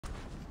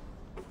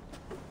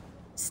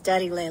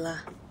Steady, Layla.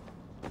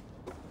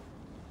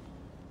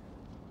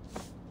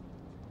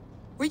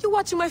 Were you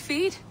watching my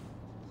feed?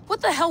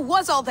 What the hell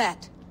was all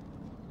that?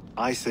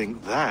 I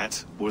think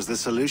that was the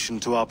solution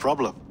to our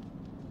problem.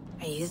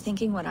 Are you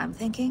thinking what I'm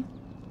thinking?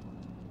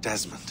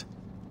 Desmond.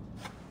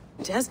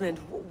 Desmond?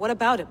 What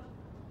about him?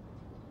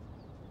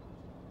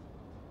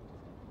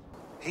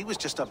 He was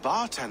just a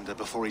bartender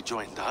before he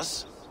joined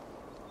us.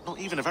 Not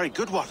even a very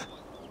good one.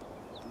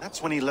 And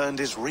that's when he learned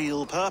his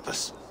real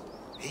purpose.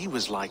 He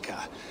was like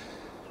a...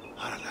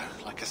 I don't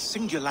know, like a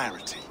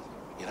singularity,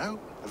 you know?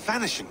 A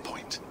vanishing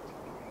point.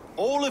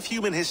 All of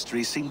human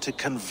history seemed to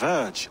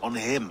converge on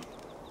him.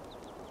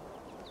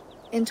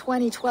 In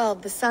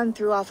 2012, the sun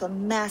threw off a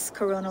mass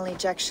coronal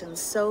ejection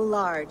so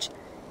large,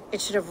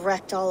 it should have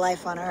wrecked all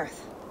life on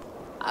Earth.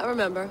 I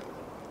remember.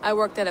 I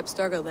worked at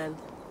Abstergo then.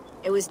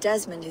 It was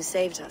Desmond who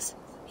saved us.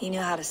 He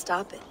knew how to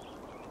stop it.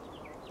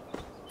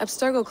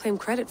 Abstergo claimed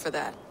credit for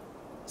that.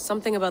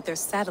 Something about their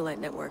satellite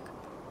network.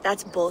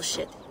 That's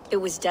bullshit. It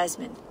was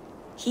Desmond.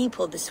 He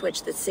pulled the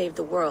switch that saved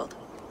the world.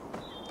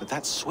 But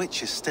that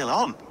switch is still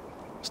on.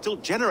 Still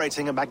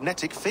generating a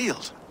magnetic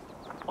field.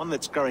 One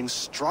that's growing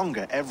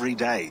stronger every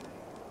day.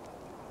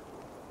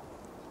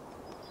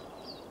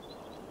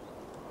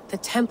 The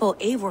temple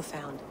Eivor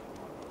found.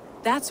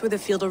 That's where the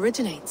field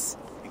originates.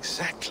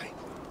 Exactly.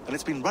 And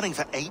it's been running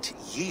for 8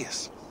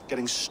 years.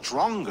 Getting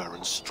stronger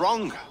and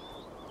stronger.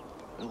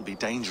 It'll be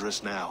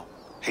dangerous now.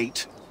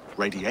 Heat,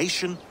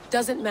 radiation.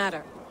 Doesn't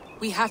matter.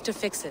 We have to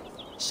fix it.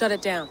 Shut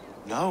it down.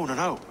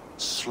 No.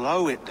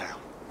 Slow it down.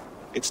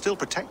 It's still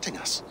protecting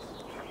us.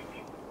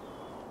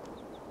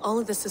 All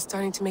of this is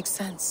starting to make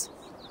sense.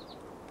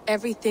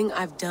 Everything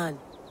I've done,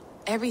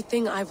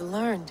 everything I've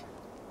learned,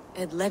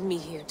 it led me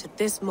here to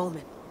this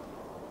moment.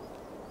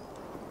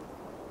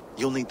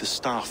 You'll need the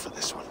staff for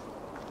this one.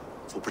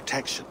 For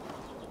protection.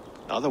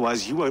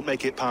 Otherwise, you won't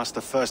make it past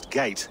the first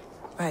gate.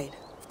 Right,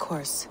 of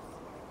course.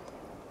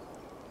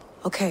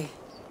 Okay.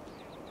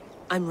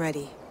 I'm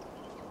ready.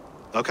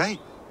 Okay.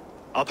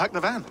 I'll pack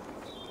the van.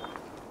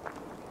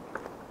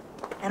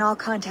 And I'll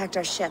contact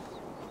our ship.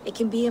 It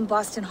can be in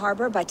Boston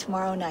Harbor by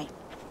tomorrow night.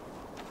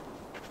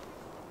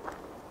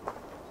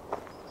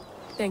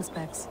 Thanks,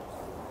 Bex.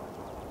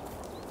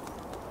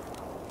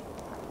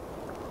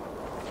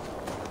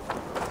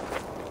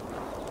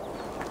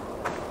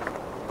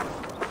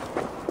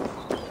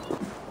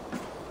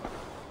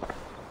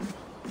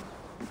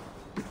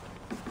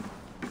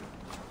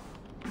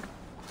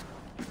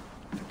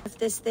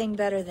 This thing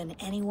better than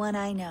anyone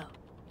I know.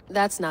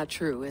 That's not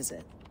true, is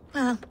it?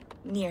 Well,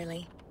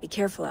 nearly. Be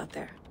careful out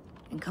there.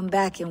 And come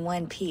back in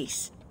one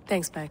piece.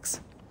 Thanks, Bex.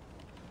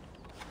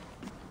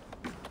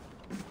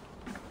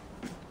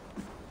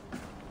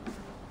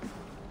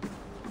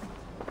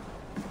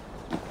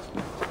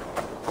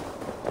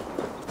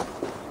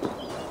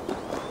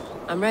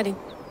 I'm ready.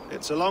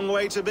 It's a long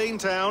way to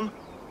Beantown.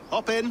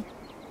 Hop in.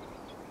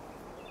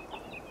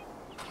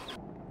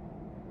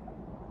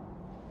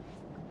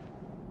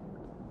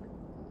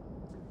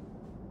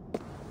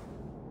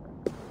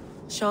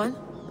 Sean,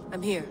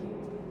 I'm here.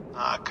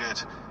 Ah,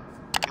 good.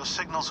 Your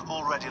signal's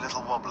already a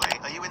little wobbly.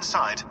 Are you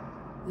inside?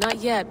 Not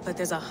yet, but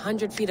there's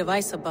 100 feet of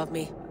ice above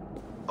me.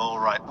 All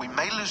right, we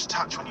may lose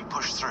touch when you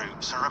push through,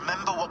 so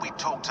remember what we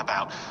talked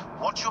about.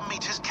 Watch your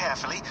meters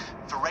carefully,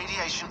 for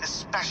radiation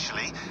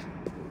especially,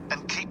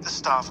 and keep the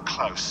staff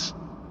close.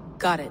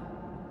 Got it.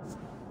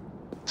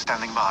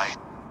 Standing by.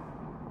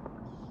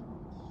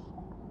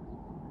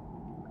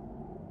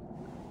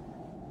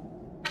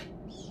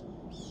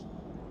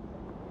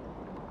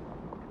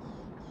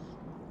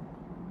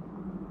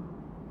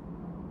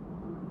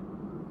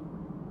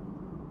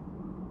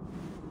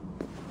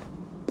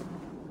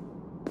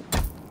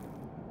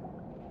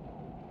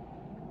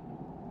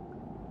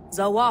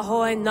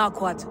 Zawaho en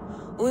nakwat,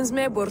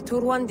 unsme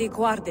burturwan di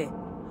guarde.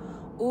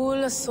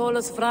 Ul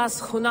solos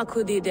fras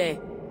hunakudide.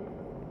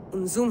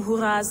 Unzum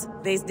huraz,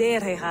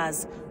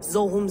 vesderehaz,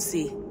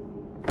 zohumsi.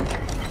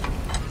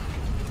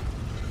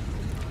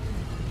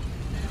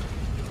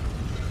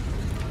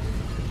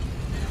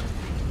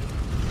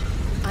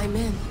 I'm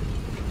in.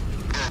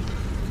 Good.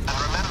 And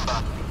remember,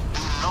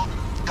 do not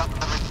cut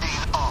the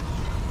machine off.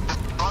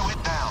 Just slow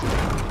it down.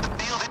 The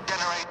field it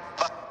generates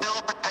must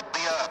still protect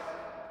the Earth.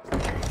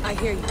 I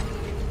hear you.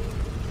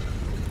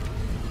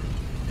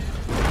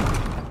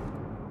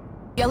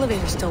 The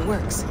elevator still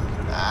works.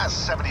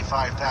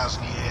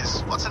 75,000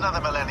 years. What's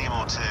another millennium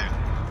or two?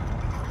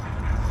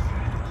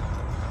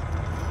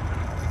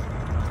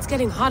 It's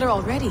getting hotter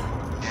already.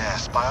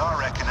 Yes, by our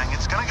reckoning,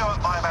 it's gonna go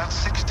up by about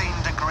 16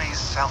 degrees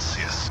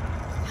Celsius.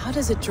 How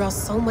does it draw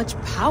so much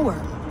power?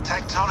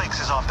 Tectonics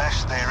is our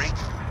best theory.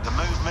 The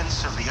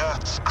movements of the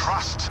Earth's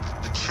crust,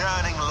 the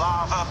churning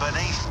lava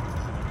beneath.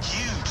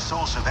 Huge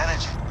source of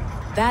energy.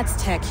 That's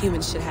tech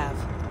humans should have.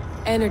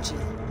 Energy,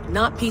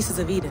 not pieces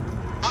of Eden.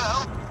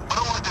 Well, when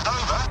all this is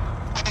over,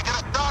 we can get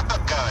a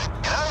startup going,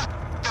 you know?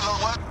 Get a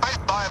little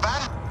workspace, buy a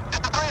van,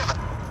 just the three of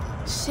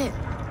us. Shit,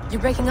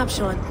 you're breaking up,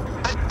 Sean.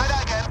 Say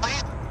that again,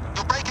 please.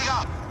 You're breaking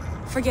up.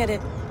 Forget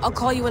it. I'll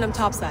call you when I'm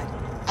topside.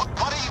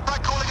 Why don't you try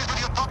calling us when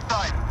you're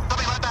topside?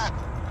 Something like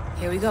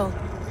Here we go.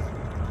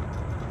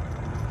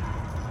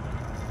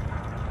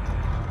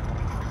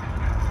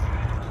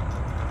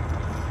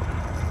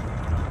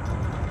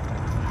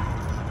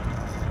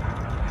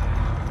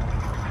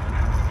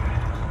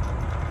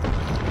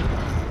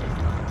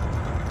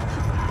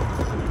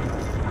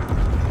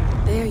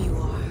 There you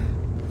are.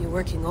 You're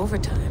working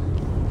overtime.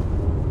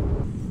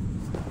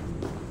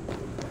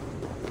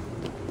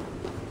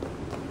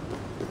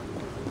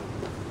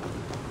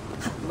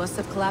 Must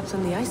have collapsed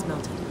when the ice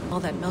melted. All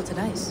that melted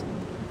ice.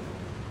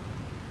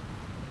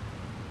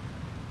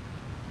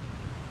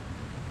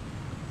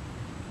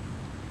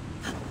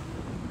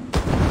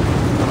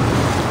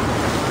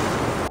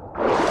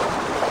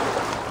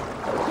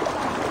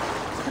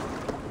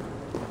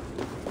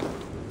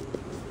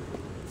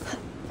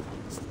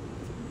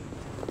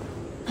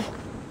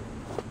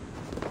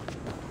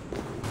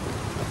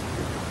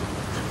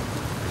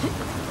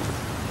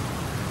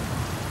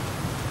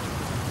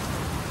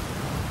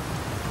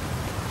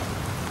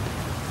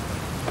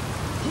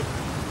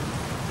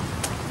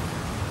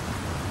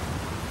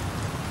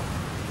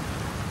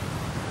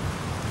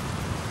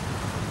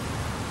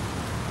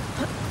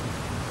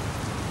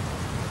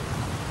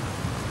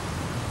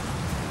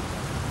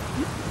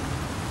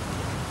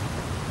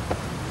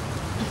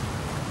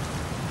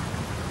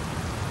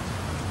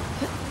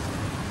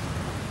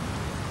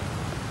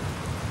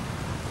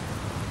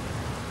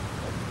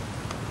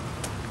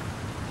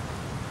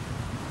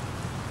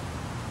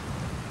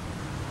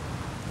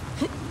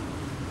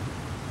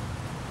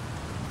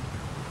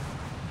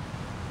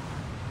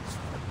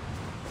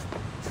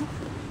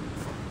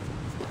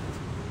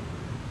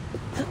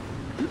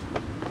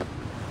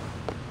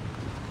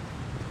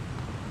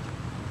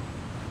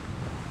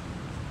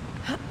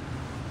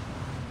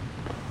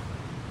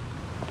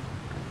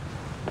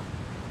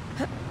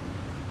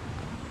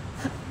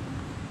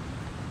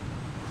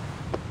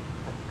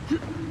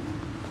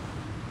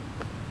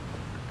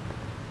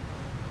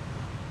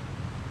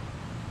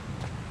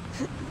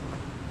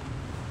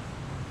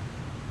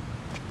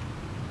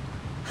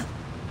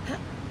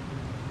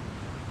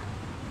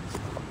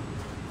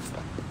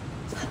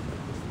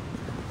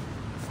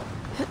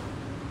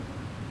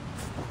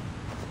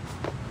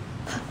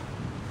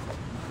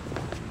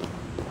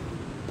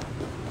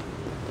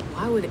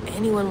 Why would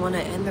anyone want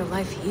to end their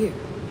life here,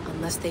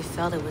 unless they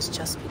felt it was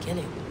just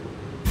beginning?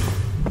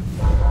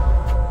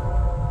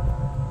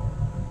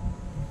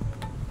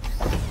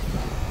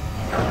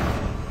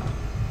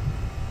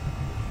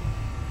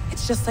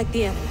 It's just like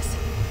the Animus.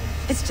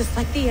 It's just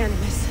like the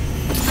Animus.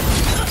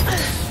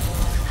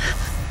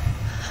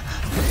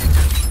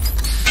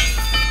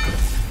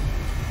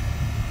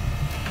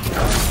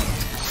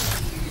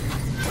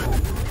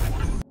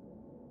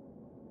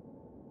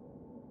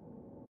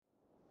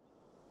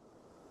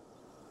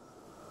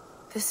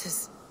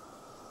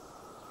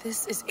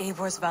 This is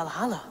Eivor's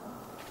Valhalla.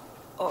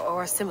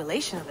 Or a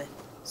simulation of it.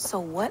 So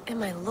what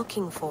am I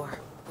looking for?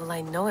 Will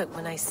I know it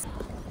when I see...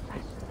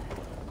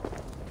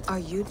 Are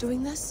you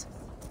doing this?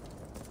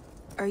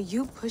 Are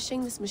you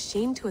pushing this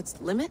machine to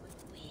its limit?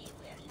 We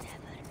will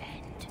never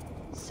end.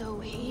 So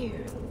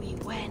here we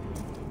went,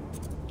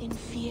 in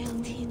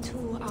fealty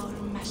to our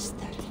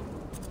master.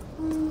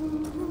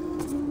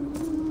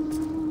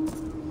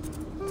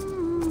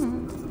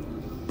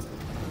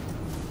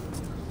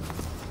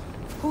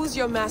 Who's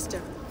your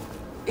master?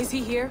 Is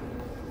he here?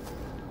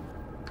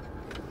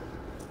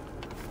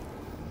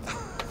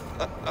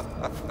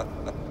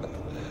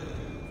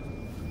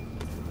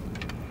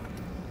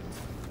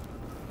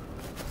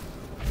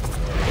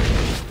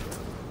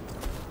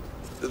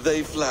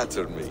 They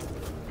flatter me.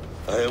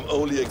 I am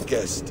only a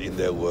guest in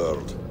their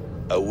world.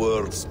 A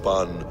world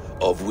spun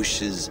of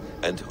wishes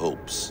and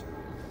hopes.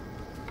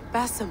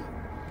 Basim,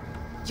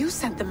 you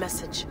sent the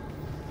message.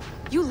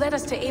 You led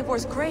us to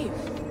Eivor's grave.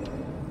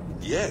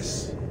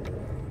 Yes.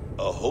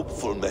 A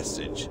hopeful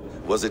message,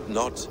 was it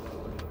not?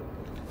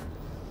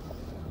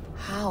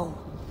 How?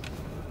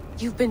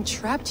 You've been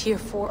trapped here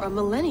for a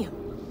millennium.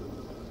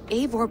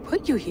 Eivor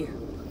put you here.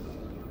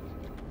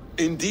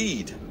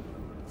 Indeed.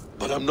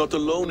 But I'm not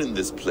alone in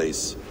this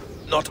place.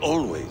 Not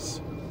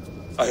always.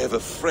 I have a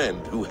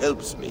friend who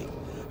helps me.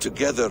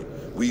 Together,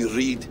 we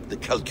read the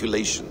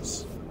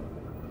calculations.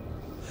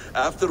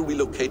 After we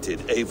located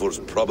Eivor's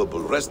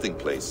probable resting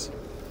place,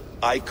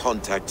 I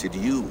contacted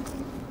you.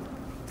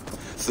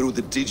 Through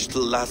the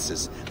digital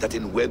lasses that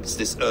enwebs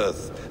this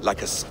earth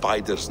like a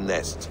spider's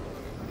nest.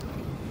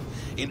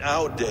 In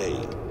our day,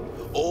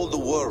 all the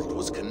world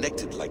was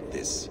connected like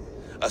this.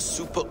 A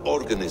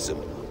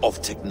superorganism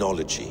of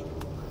technology.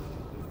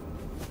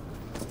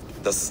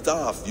 The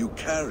staff you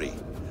carry,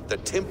 the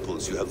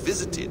temples you have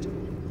visited,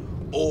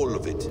 all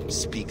of it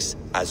speaks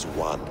as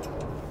one.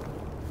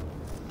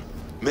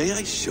 May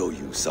I show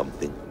you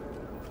something?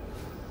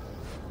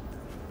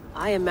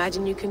 I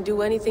imagine you can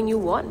do anything you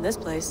want in this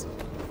place.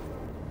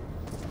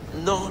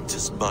 Not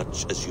as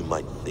much as you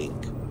might think.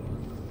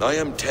 I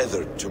am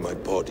tethered to my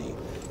body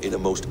in a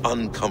most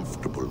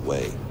uncomfortable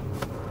way.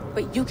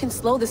 But you can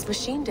slow this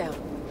machine down.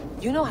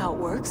 You know how it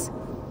works.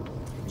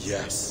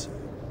 Yes.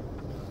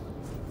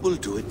 We'll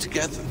do it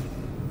together.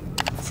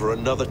 For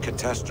another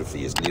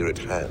catastrophe is near at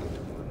hand.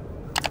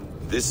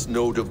 This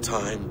node of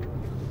time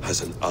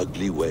has an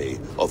ugly way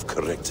of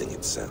correcting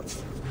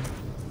itself.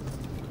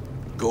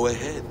 Go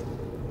ahead.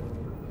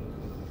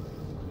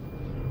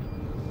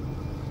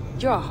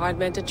 You're a hard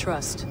man to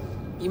trust.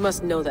 You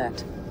must know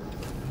that.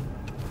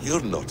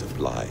 You're not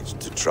obliged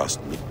to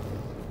trust me.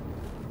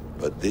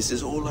 But this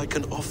is all I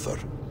can offer.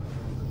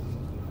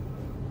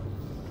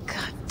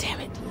 God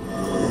damn it.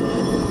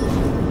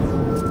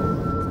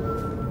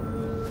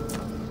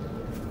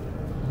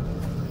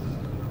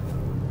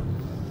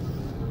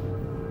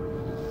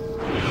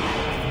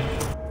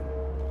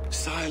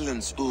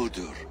 Silence,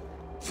 Udur.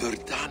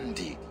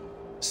 Verdandi.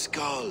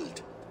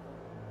 Skald.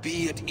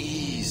 Be at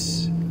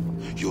ease.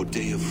 Your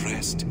day of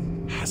rest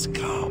has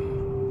come.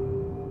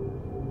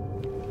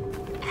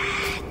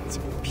 At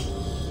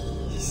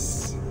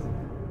peace.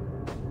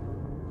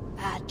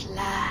 At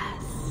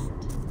last,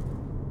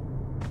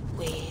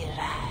 we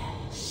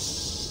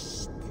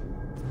rest.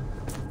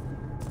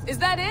 Is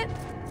that it?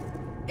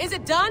 Is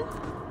it done?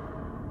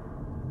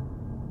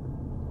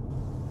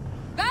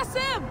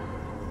 Basim!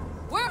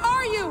 Where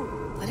are you?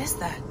 What is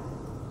that?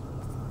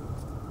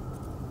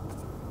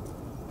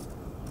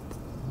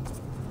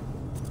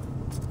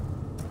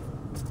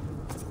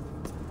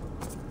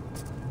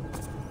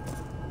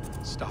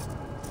 Stop.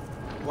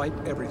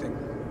 Wipe everything.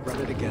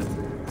 Run it again.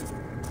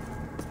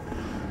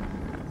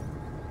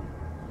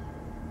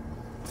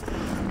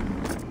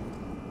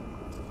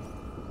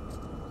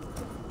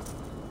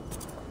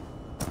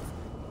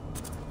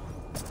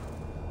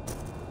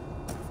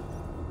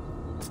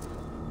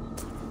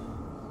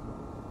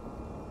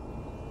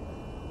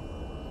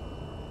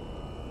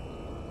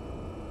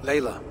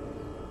 Layla.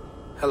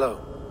 Hello.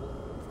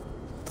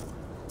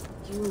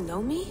 You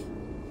know me?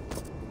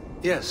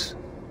 Yes.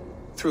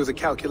 Through the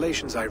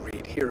calculations I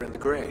read here in the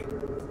gray.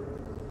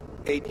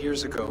 8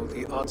 years ago,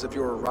 the odds of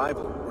your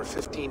arrival were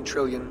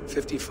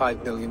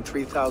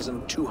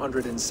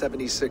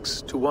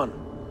 15,055,003,276 to 1.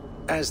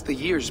 As the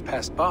years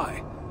passed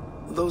by,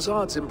 those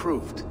odds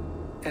improved.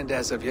 And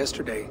as of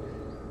yesterday,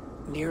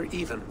 near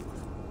even.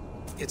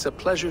 It's a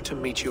pleasure to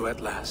meet you at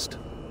last.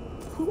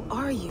 Who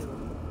are you?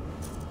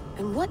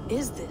 And what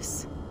is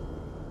this?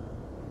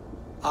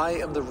 I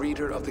am the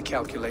reader of the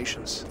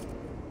calculations.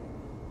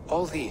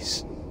 All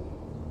these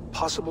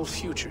possible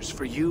futures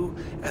for you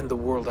and the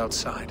world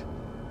outside.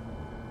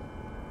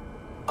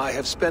 I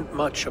have spent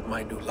much of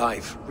my new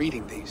life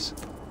reading these,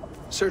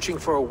 searching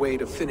for a way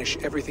to finish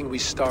everything we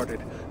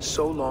started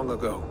so long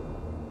ago.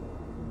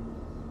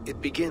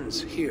 It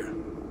begins here.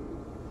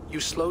 You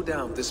slow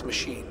down this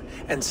machine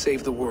and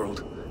save the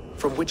world,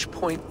 from which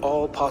point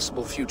all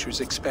possible futures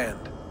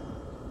expand.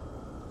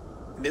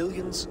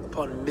 Millions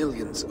upon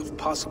millions of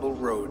possible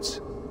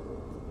roads.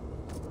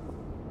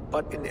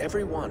 But in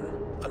every one,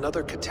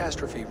 another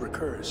catastrophe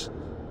recurs.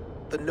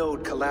 The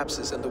node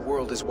collapses and the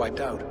world is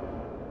wiped out.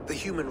 The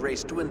human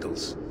race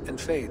dwindles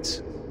and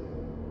fades.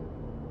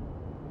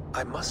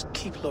 I must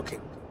keep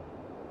looking.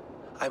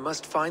 I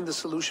must find the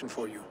solution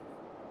for you.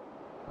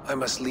 I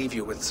must leave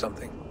you with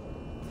something.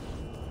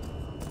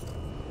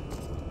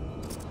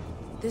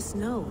 This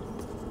node.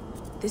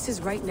 This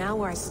is right now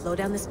where I slow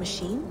down this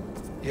machine?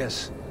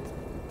 Yes.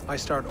 I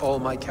start all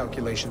my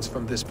calculations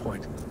from this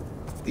point.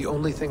 The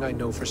only thing I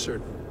know for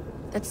certain.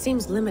 That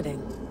seems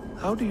limiting.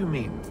 How do you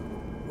mean?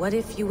 What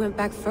if you went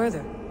back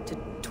further, to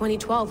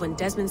 2012 when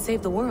Desmond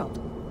saved the world?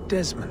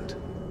 Desmond?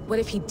 What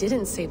if he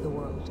didn't save the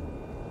world?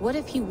 What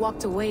if he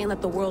walked away and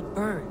let the world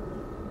burn?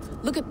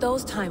 Look at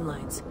those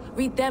timelines.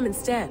 Read them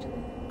instead.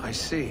 I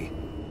see.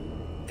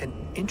 An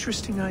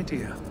interesting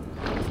idea.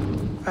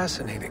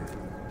 Fascinating.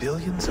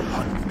 Billions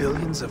upon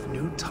billions of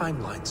new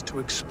timelines to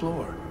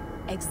explore.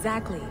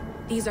 Exactly.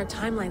 These are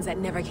timelines that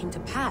never came to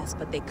pass,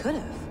 but they could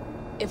have.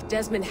 If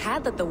Desmond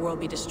had let the world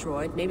be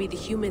destroyed, maybe the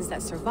humans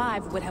that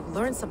survived would have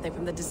learned something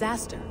from the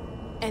disaster.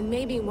 And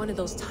maybe in one of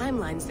those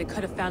timelines they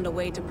could have found a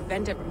way to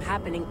prevent it from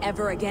happening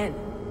ever again.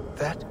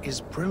 That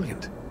is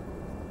brilliant.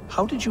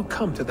 How did you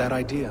come to that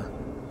idea?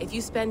 If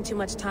you spend too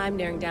much time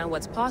narrowing down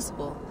what's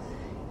possible,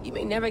 you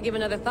may never give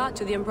another thought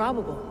to the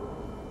improbable.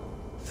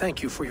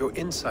 Thank you for your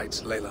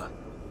insights, Layla.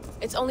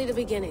 It's only the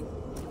beginning.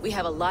 We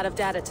have a lot of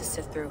data to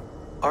sift through.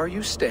 Are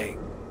you staying?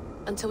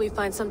 Until we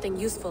find something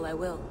useful, I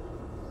will.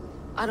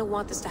 I don't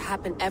want this to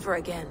happen ever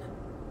again.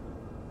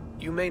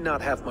 You may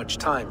not have much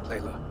time,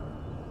 Layla.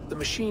 The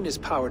machine is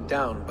powered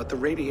down, but the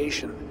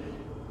radiation,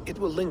 it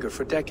will linger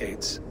for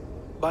decades.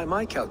 By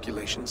my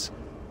calculations,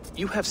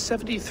 you have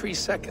 73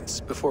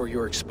 seconds before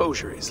your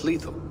exposure is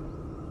lethal.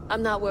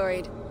 I'm not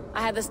worried.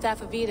 I have the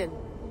Staff of Eden.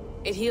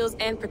 It heals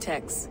and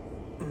protects.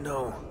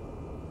 No.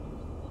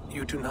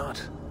 You do not.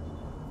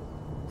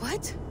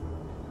 What?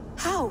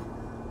 How?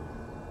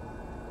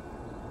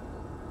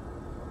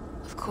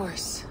 Of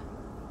course.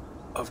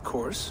 Of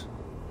course.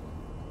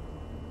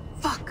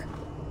 Fuck!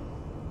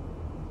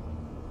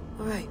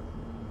 Alright.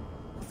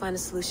 We'll find a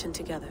solution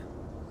together.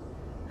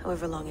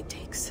 However long it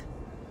takes.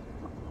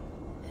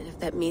 And if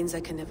that means I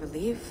can never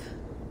leave,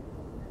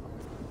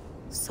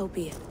 so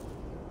be it.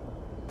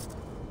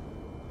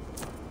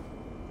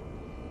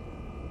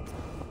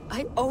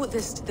 I owe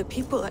this to the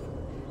people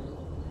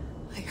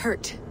I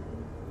hurt.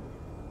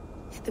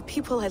 The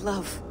people I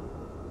love.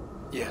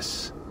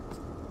 Yes.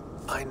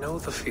 I know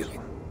the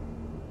feeling.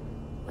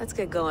 Let's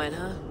get going,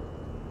 huh?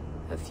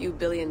 A few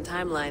billion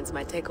timelines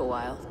might take a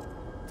while.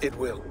 It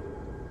will.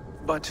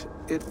 But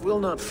it will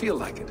not feel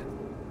like it.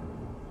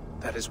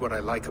 That is what I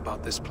like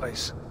about this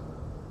place.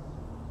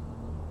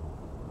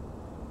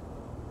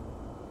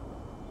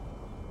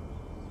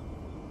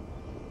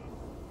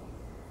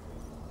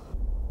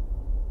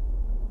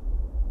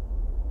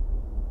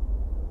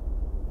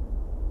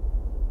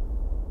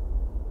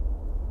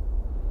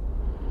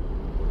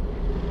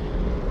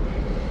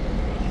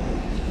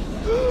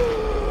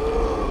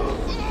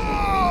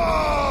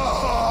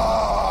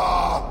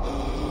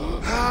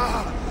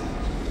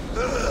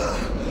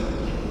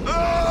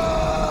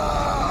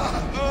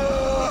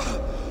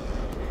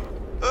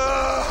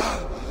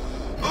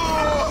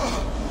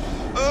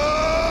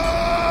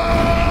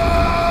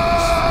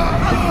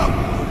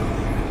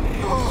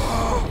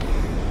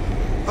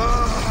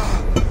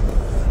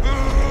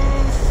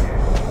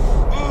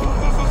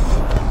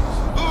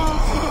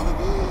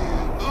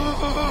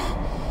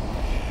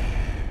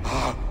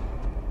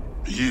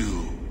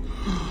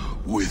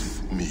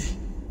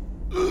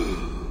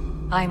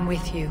 I'm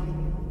with you.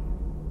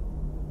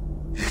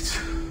 It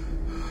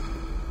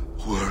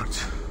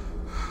worked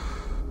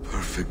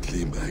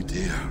perfectly, my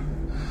dear.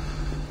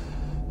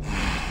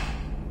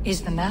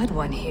 Is the Mad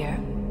One here?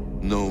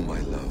 No, my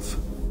love.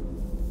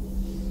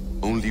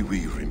 Only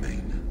we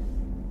remain.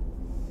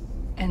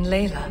 And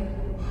Layla?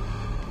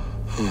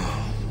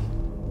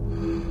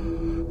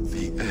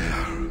 The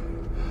air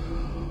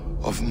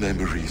of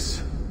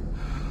memories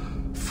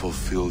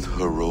fulfilled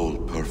her role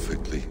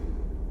perfectly.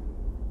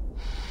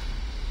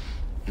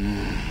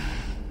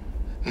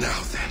 Now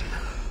then,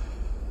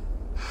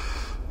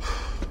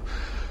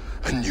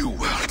 a new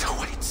world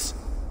awaits.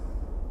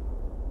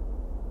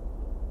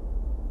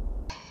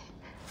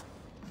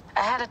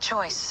 I had a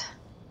choice.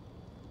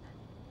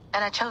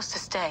 And I chose to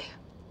stay.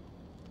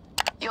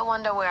 You'll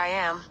wonder where I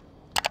am.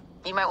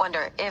 You might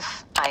wonder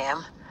if I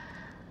am.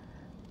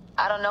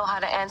 I don't know how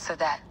to answer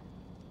that.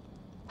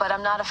 But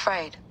I'm not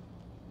afraid.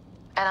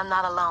 And I'm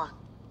not alone.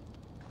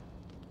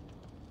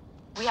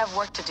 We have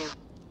work to do.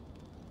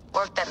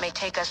 Work that may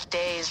take us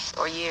days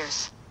or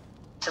years.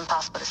 It's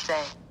impossible to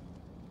say.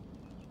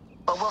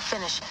 But we'll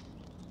finish it.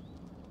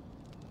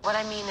 What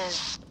I mean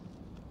is,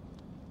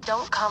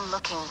 don't come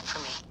looking for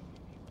me.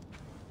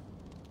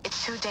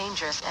 It's too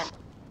dangerous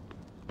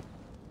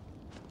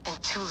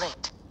and too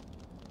late.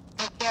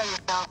 Take care of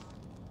yourself.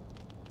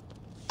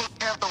 Take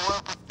care of the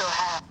world we still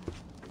have.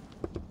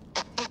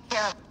 And take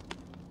care of...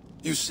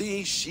 You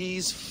see,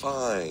 she's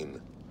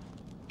fine.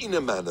 In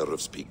a manner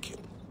of speaking.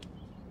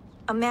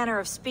 A manner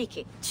of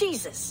speaking.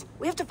 Jesus,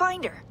 we have to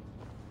find her.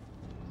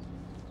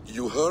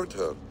 You heard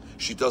her.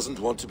 She doesn't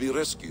want to be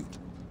rescued.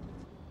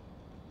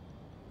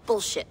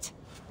 Bullshit.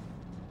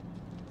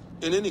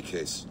 In any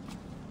case,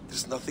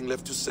 there's nothing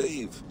left to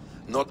save.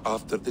 Not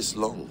after this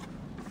long.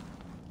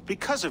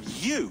 Because of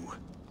you.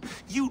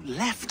 You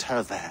left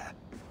her there.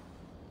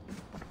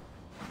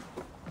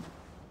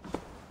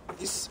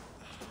 This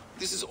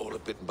is all a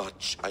bit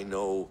much, I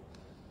know.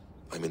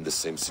 I'm in the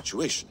same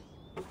situation.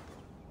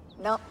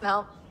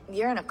 No.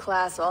 You're in a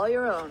class all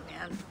your own,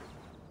 man.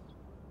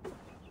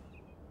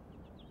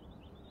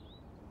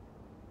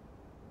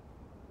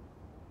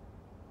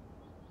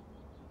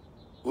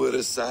 We're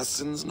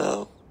assassins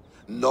now?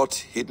 Not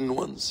hidden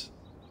ones?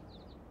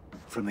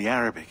 From the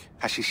Arabic,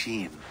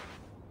 Hashishin.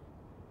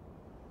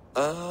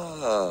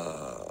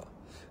 Ah.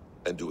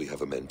 And do we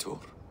have a mentor?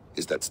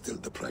 Is that still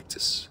the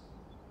practice?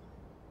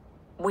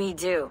 We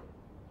do.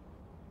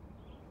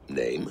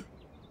 Name?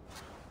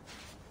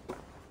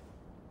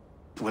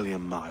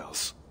 William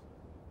Miles.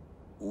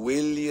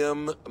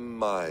 William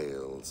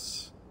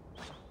Miles.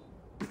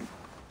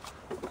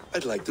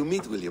 I'd like to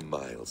meet William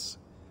Miles.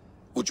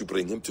 Would you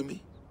bring him to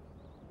me?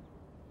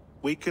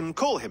 We can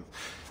call him.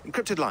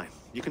 Encrypted line.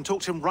 You can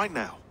talk to him right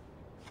now.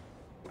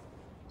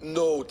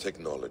 No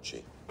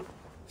technology.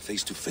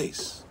 Face to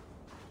face.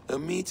 A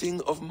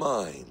meeting of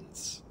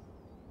minds.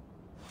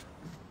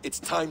 It's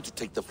time to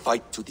take the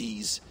fight to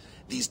these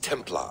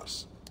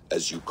Templars,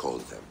 as you call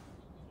them.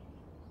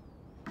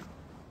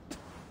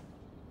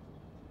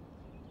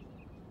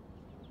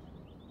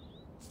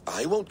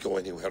 I won't go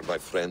anywhere, my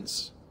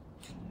friends.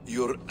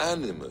 Your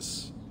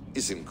animus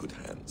is in good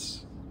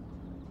hands.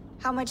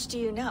 How much do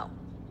you know?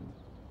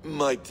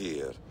 My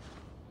dear,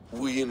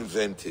 we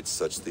invented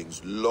such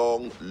things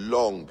long,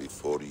 long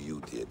before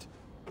you did.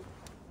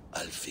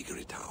 I'll figure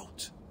it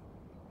out.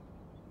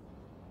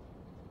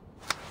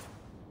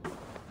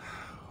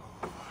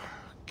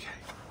 Okay.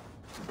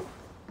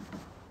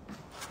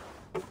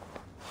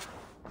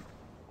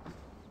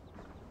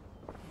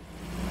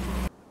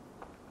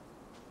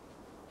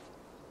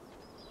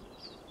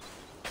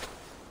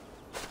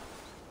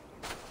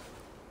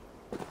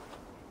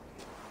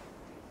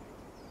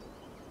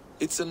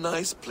 It's a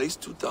nice place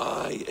to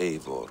die,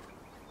 Eivor.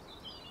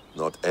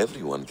 Not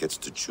everyone gets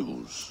to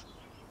choose.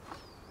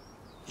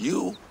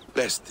 You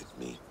bested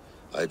me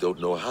I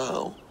don't know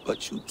how,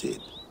 but you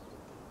did.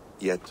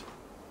 Yet,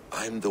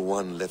 I'm the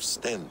one left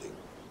standing.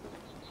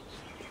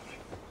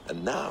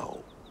 And now,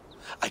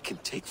 I can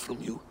take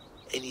from you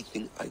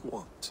anything I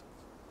want.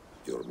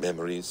 Your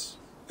memories,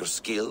 your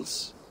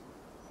skills,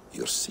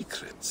 your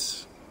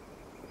secrets.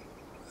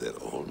 They're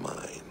all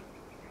mine.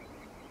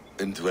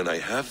 And when I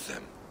have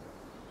them,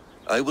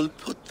 I will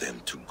put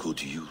them to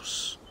good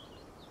use.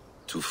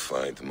 To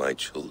find my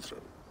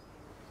children.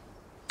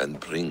 And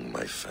bring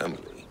my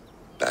family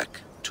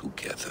back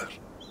together.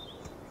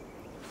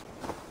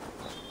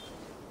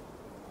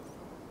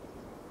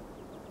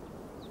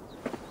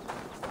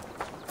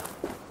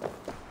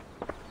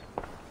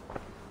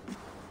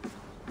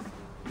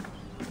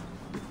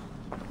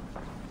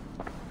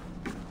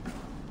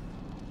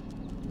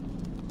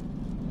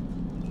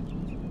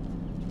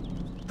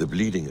 The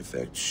bleeding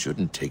effect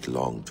shouldn't take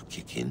long to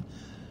kick in.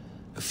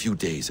 A few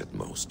days at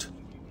most.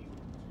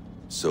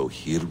 So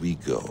here we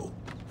go.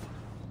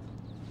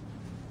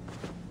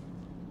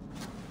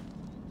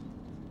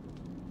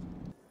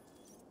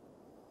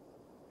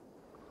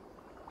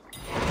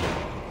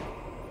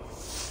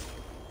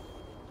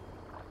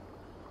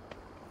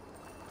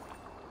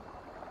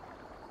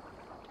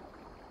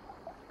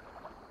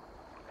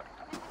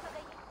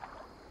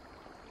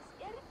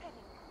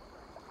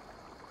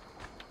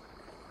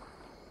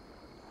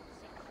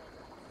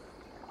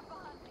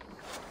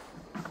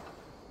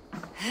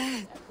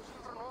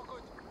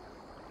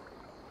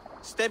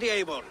 Steady,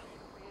 Eivor.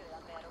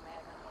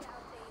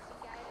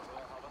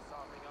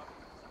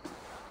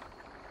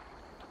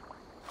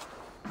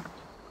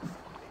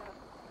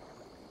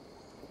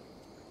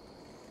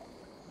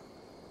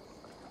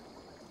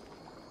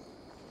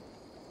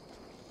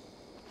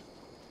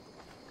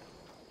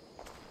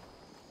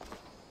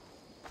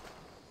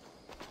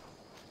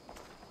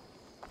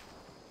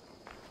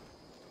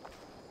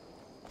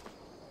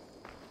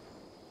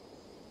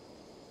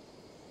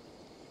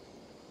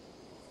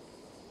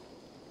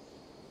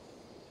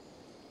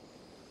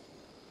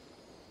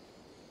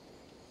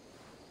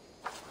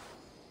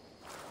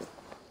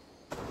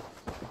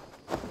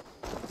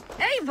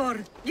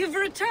 Eivor, you've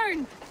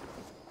returned!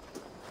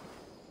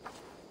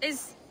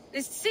 Is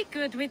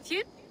Sigurd with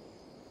you?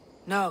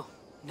 No,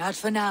 not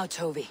for now,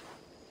 Toby.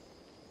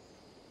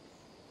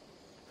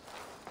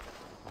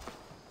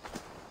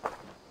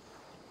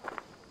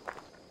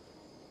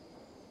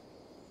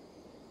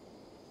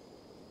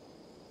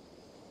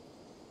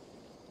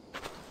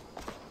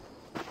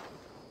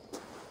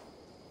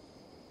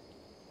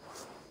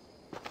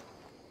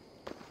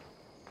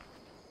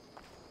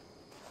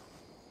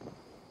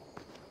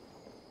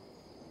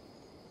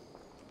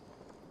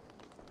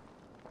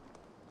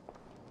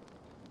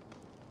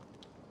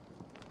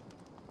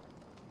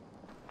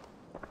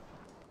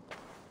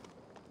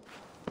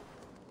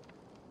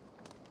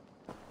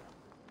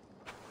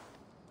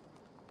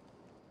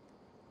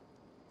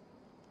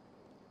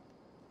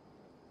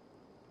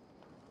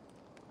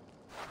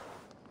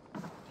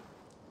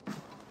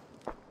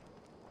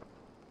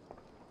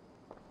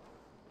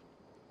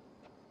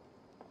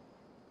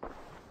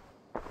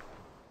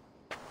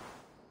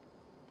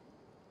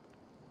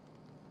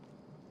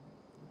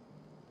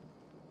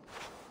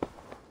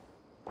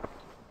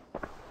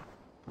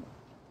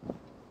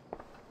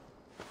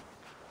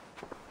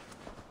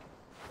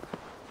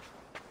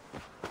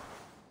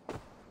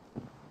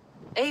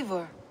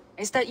 Eivor,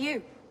 is that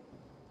you?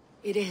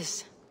 It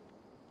is.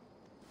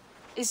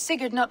 Is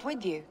Sigurd not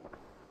with you?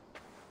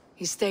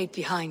 He stayed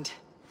behind,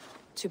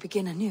 to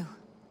begin anew.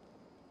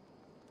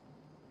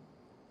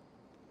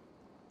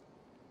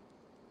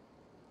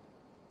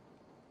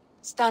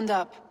 Stand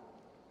up.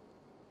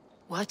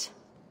 What?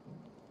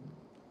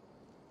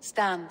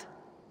 Stand.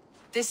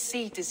 This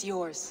seat is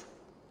yours.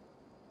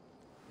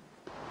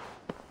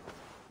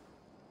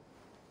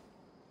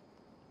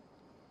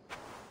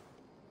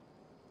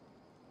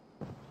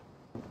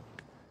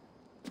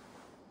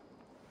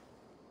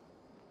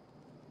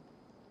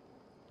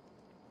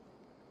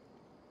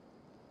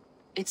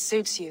 It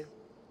suits you.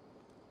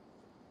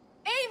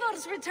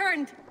 Eivor's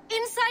returned!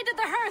 Inside of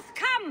the hearth,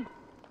 come!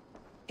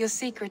 Your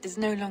secret is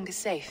no longer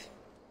safe.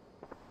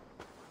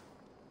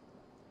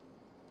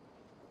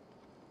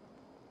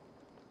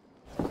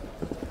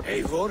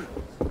 Eivor?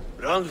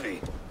 Randvi?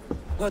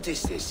 What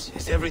is this?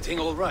 Is everything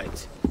all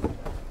right?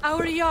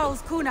 Our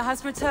Jarl's Kuna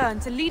has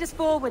returned to lead us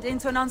forward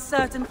into an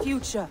uncertain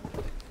future.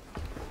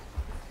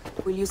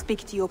 Will you speak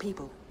to your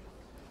people?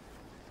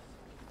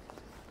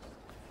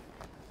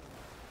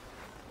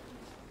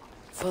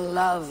 For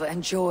love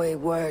and joy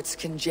words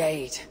can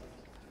jade.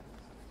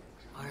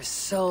 Our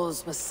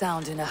souls must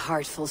sound in a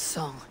heartful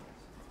song.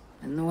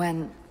 And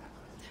when...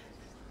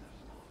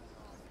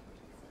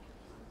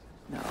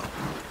 No.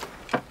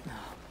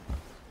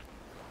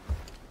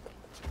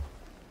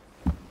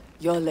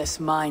 You're less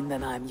mine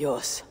than I'm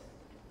yours.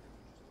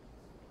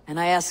 And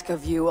I ask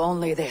of you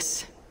only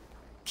this.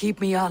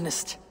 Keep me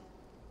honest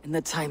in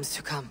the times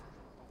to come.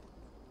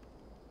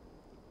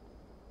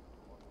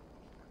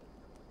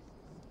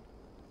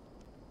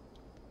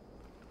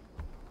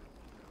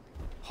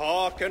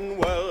 Hearken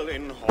well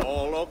in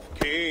Hall of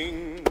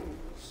Kings.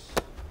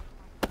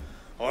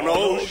 On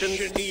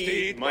ocean's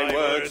steed my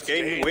words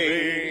gain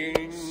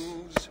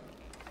wings.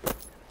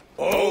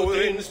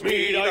 Odin's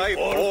mead I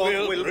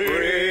forth will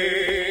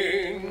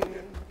bring.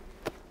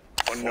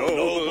 For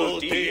noble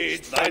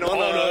deeds thine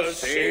honor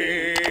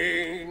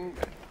sing.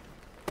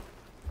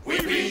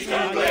 We beat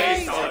and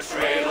blaze our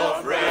trail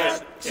of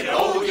red, till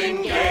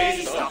Odin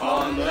gazed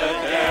upon the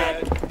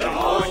dead. The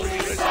horns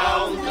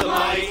resound the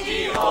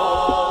mighty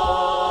hall.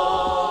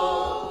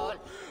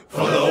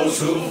 For those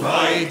who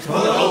fight, for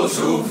those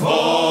who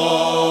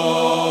fall.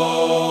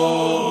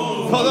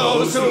 For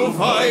those who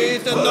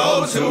fight and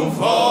those who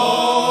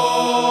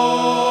fall.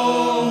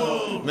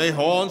 May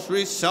horns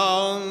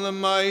resound the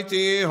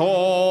mighty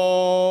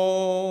hall.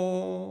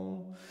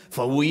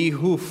 For we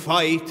who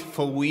fight,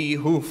 for we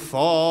who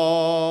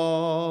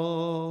fall.